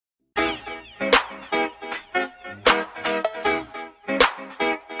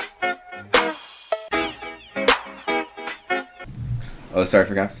Oh, sorry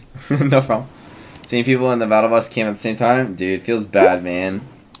for gaps. No problem. Seeing people in the battle bus camp at the same time? Dude, feels bad, man.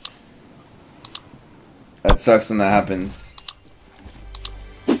 That sucks when that happens.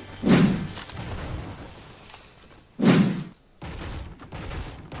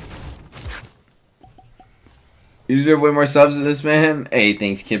 You deserve way more subs than this, man. Hey,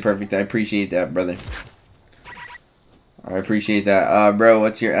 thanks, Kid Perfect. I appreciate that, brother. I appreciate that. Bro,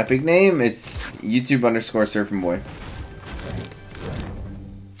 what's your epic name? It's YouTube_surfingboy.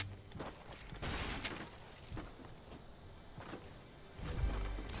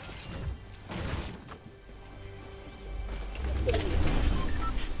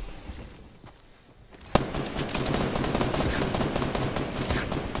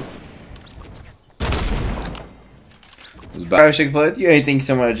 I wish I could play with you. Hey, thanks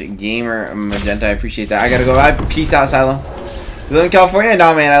so much, Gamer Magenta. I appreciate that. I gotta go. Bye. Peace out, Silo. You live in California?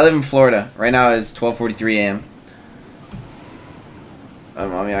 No, man. I live in Florida. Right now it's 12:43 a.m. I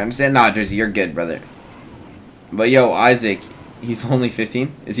mean, I understand. Nah, Jersey, you're good, brother. But yo, Isaac, he's only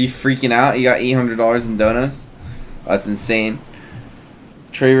 15. Is he freaking out? He got $800 in donuts. That's insane.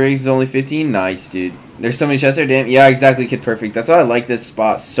 Trey Riggs is only 15. Nice, dude. There's so many chests there. Damn. Yeah, exactly, Kid Perfect. That's why I like this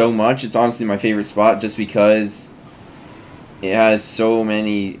spot so much. It's honestly my favorite spot, just because it has so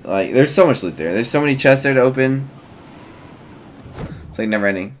many, like, there's so much loot there. There's so many chests there to open. It's like never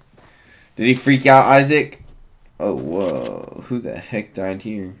ending. Did he freak out, Isaac? Oh, whoa. Who the heck died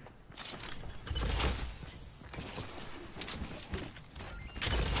here?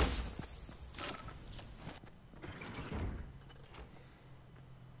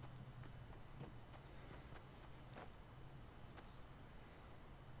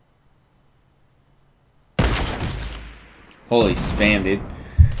 Holy spam, dude.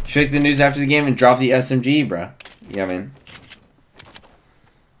 Check the news after the game and drop the SMG, bruh. Yeah, man.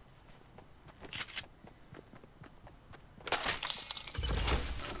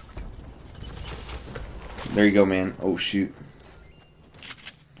 There you go, man. Oh, shoot.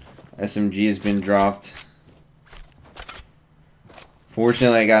 SMG has been dropped.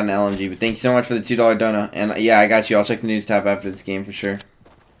 Fortunately, I got an LMG, but thank you so much for the $2 donut. And yeah, I got you. I'll check the news tab after this game for sure.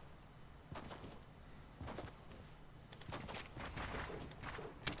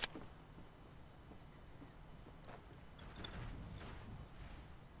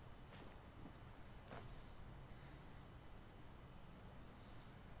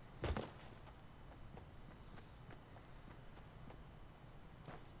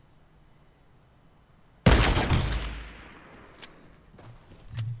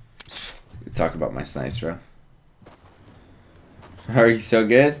 Talk about my snipes, bro. Are you so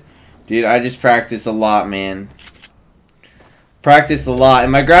good? Dude, I just practice a lot, man. Practice a lot.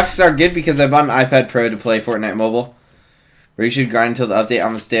 And my graphics are good because I bought an iPad Pro to play Fortnite Mobile. Where you should grind until the update. I'm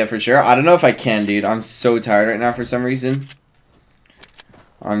going to stay up for sure. I don't know if I can, dude. I'm so tired right now for some reason.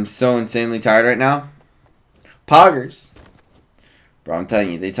 I'm so insanely tired right now. Poggers. Bro, I'm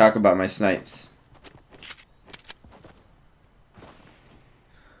telling you, they talk about my snipes.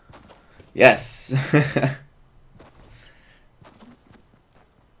 Yes.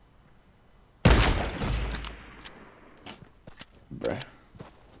 Bruh.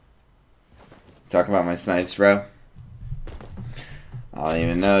 Talk about my snipes, bro. I don't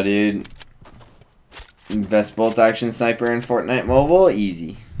even know, dude. Best bolt action sniper in Fortnite Mobile?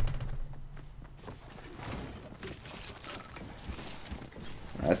 Easy.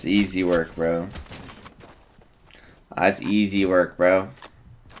 That's easy work, bro. That's easy work, bro.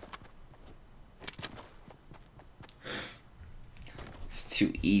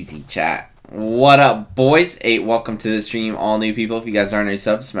 Too easy, chat. What up, boys? Hey, welcome to the stream, all new people. If you guys aren't already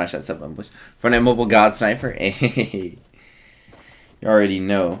subs, smash that sub button, boys. Fortnite Mobile God Sniper. Hey, you already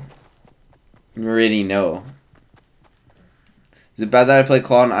know. You already know. Is it bad that I play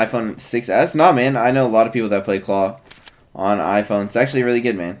Claw on iPhone 6s? Nah, man. I know a lot of people that play Claw on iPhone. It's actually really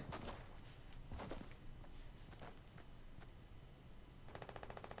good, man.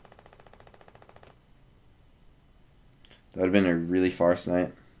 That would have been a really far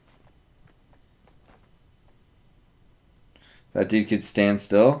snipe. That dude could stand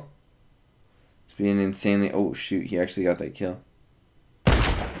still. It's being insanely... Oh, shoot. He actually got that kill.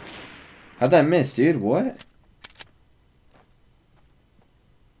 How'd that miss, dude? What?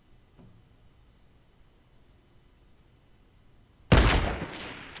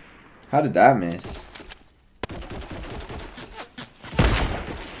 How did that miss?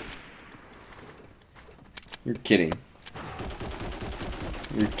 You're kidding.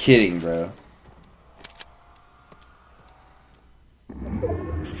 You're kidding, bro.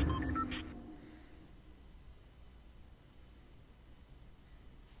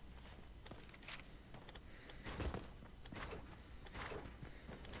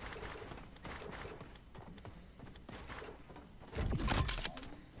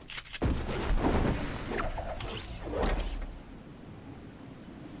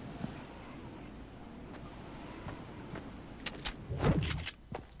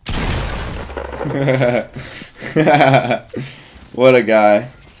 What a guy.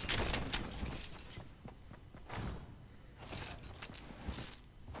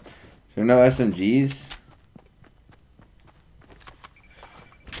 Is there no SMGs?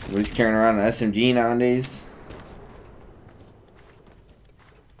 Nobody's carrying around an SMG nowadays.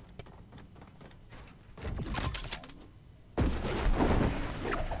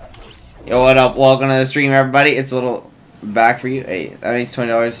 Yo, what up? Welcome to the stream, everybody. It's a little back for you. Hey, that means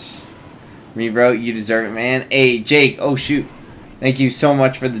 $20. Me, bro, you deserve it, man. Hey, Jake. Oh, shoot. Thank you so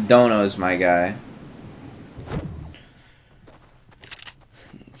much for the donos, my guy.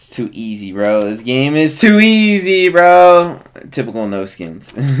 It's too easy, bro. This game is too easy, bro. Typical no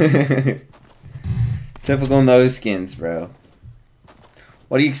skins. Typical no skins, bro.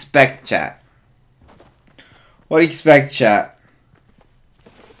 What do you expect, chat? What do you expect, chat?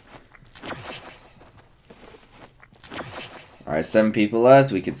 Alright, 7 people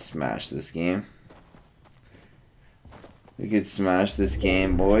left. We could smash this game. We could smash this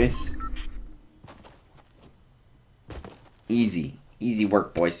game, boys. Easy. Easy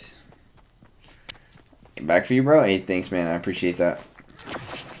work, boys. Back for you, bro. Hey, thanks, man. I appreciate that.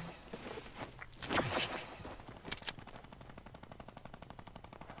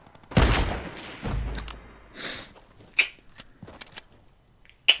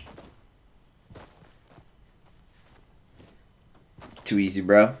 Too easy,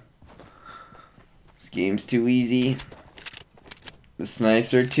 bro. This game's too easy. The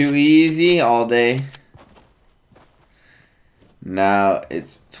snipes are too easy all day. Now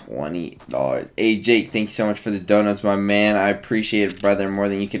it's $20. Hey, Jake, thank you so much for the donuts, my man. I appreciate it, brother, more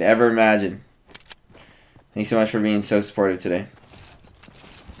than you could ever imagine. Thanks so much for being so supportive today.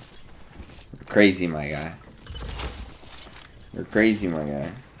 You're crazy, my guy. You're crazy, my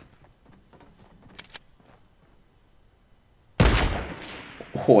guy.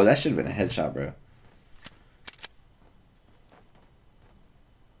 Oh, that should have been a headshot, bro.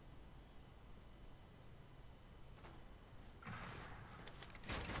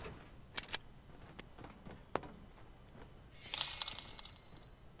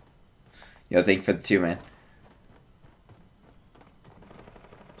 Yo, thank you for the 2, man.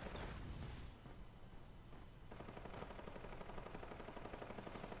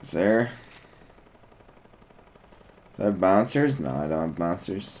 Is there bouncers? No, I don't have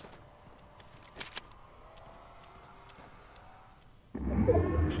bouncers.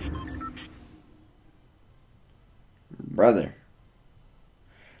 Brother.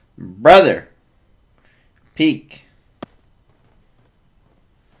 Brother. Peek.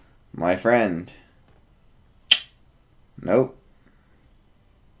 My friend. Nope.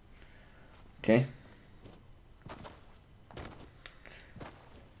 Okay.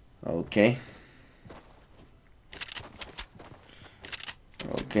 Okay.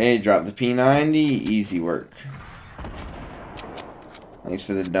 Okay, drop the P90. Easy work. Thanks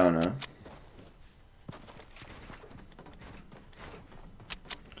for the donut.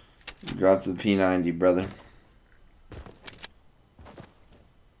 Drop the P90, brother.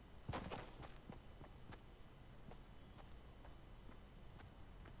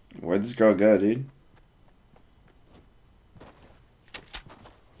 Where'd this girl go, dude?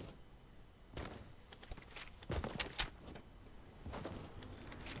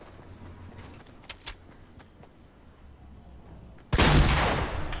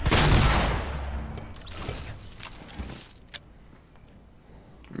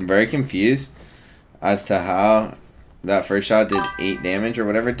 I'm very confused as to how that first shot did 8 damage or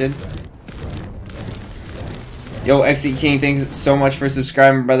whatever it did. Yo, XE King, thanks so much for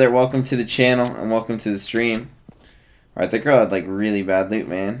subscribing, brother. Welcome to the channel and welcome to the stream. Alright, that girl had like really bad loot,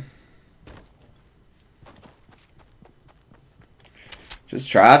 man. Just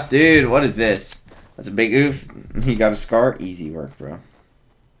traps, dude. What is this? That's a big oof. He got a scar. Easy work, bro.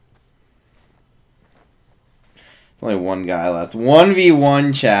 Only one guy left.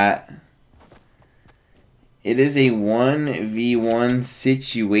 1v1, chat. It is a 1v1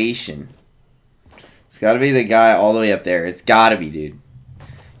 situation. It's got to be the guy all the way up there. It's got to be, dude.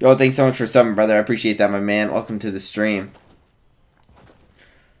 Yo, thanks so much for subbing, brother. I appreciate that, my man. Welcome to the stream.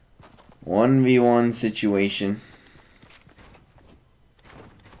 1v1 situation.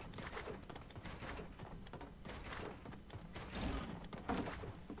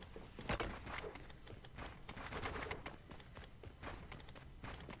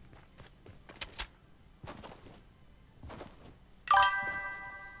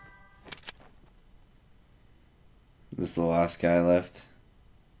 This is the last guy left.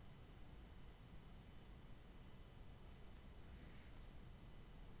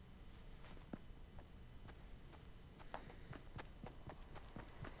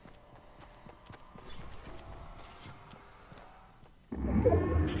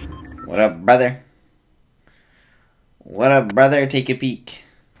 What up, brother? What up, brother? Take a peek.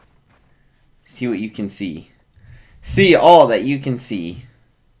 See what you can see. See all that you can see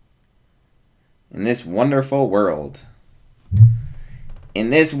in this wonderful world. In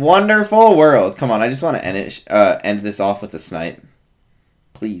this wonderful world. Come on, I just want to end this off with a snipe.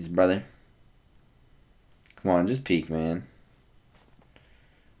 Please, brother. Come on, just peek, man.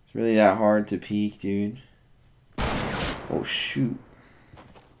 It's really that hard to peek, dude. Oh, shoot.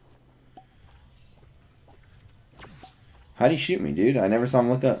 How'd he shoot me, dude? I never saw him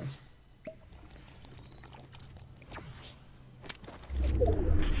look up.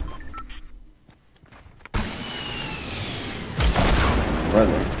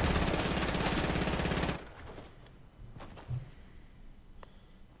 Brother.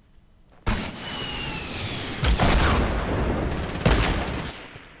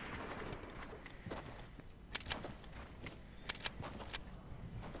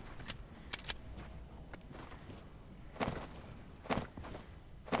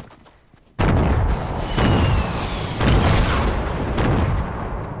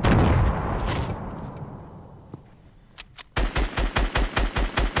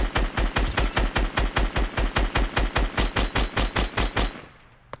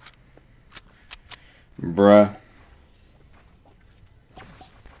 Bruh.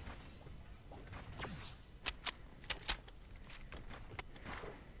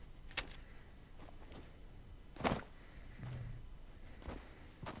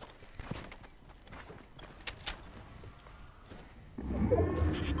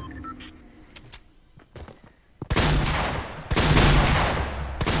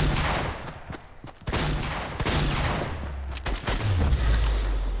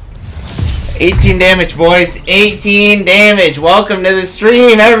 $18 damage, boys. 18 damage. Welcome to the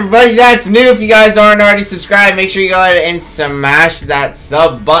stream, everybody that's new. If you guys aren't already subscribed, make sure you go ahead and smash that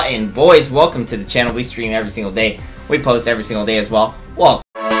sub button. Boys, welcome to the channel. We stream every single day. We post every single day as well. Welcome.